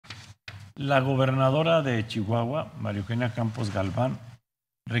La gobernadora de Chihuahua, María Eugenia Campos Galván,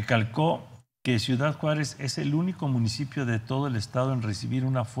 recalcó que Ciudad Juárez es el único municipio de todo el estado en recibir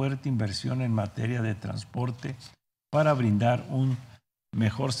una fuerte inversión en materia de transporte para brindar un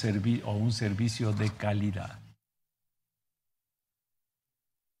mejor servicio o un servicio de calidad.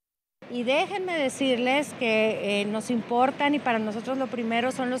 Y déjenme decirles que nos importan y para nosotros lo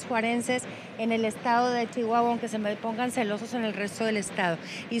primero son los juarenses en el estado de Chihuahua, aunque se me pongan celosos en el resto del estado.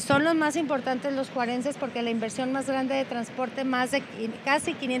 Y son los más importantes los juarenses porque la inversión más grande de transporte, más de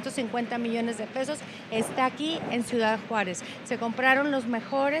casi 550 millones de pesos, está aquí en Ciudad Juárez. Se compraron los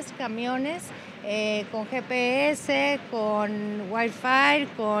mejores camiones con GPS, con Wi-Fi,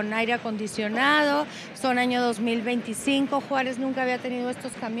 con aire acondicionado. Son año 2025, Juárez nunca había tenido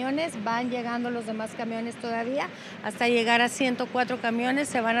estos camiones, van llegando los demás camiones todavía, hasta llegar a 104 camiones,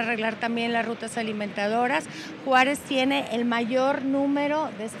 se van a arreglar también las rutas alimentadoras. Juárez tiene el mayor número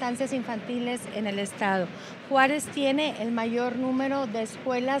de estancias infantiles en el estado. Juárez tiene el mayor número de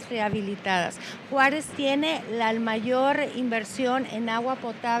escuelas rehabilitadas. Juárez tiene la mayor inversión en agua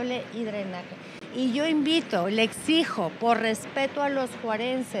potable y drenaje. Y yo invito, le exijo, por respeto a los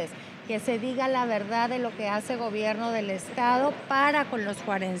juarenses, que se diga la verdad de lo que hace gobierno del estado para con los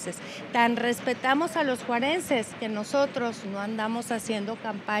juarenses. Tan respetamos a los juarenses que nosotros no andamos haciendo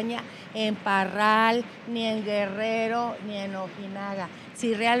campaña en Parral, ni en Guerrero, ni en Ojinaga.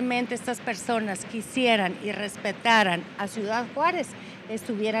 Si realmente estas personas quisieran y respetaran a Ciudad Juárez,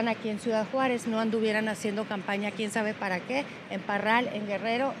 estuvieran aquí en Ciudad Juárez, no anduvieran haciendo campaña quién sabe para qué, en Parral, en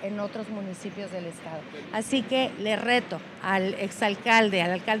Guerrero, en otros municipios del estado. Así que le reto al exalcalde,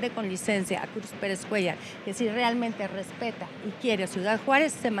 al alcalde con licencia, a Cruz Pérez Cuellar, que si realmente respeta y quiere a Ciudad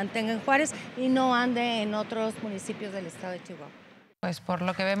Juárez, se mantenga en Juárez y no ande en otros municipios del estado de Chihuahua. Pues por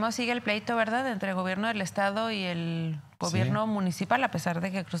lo que vemos sigue el pleito, ¿verdad?, entre el gobierno del estado y el gobierno municipal, a pesar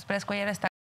de que Cruz Pérez Cuellar está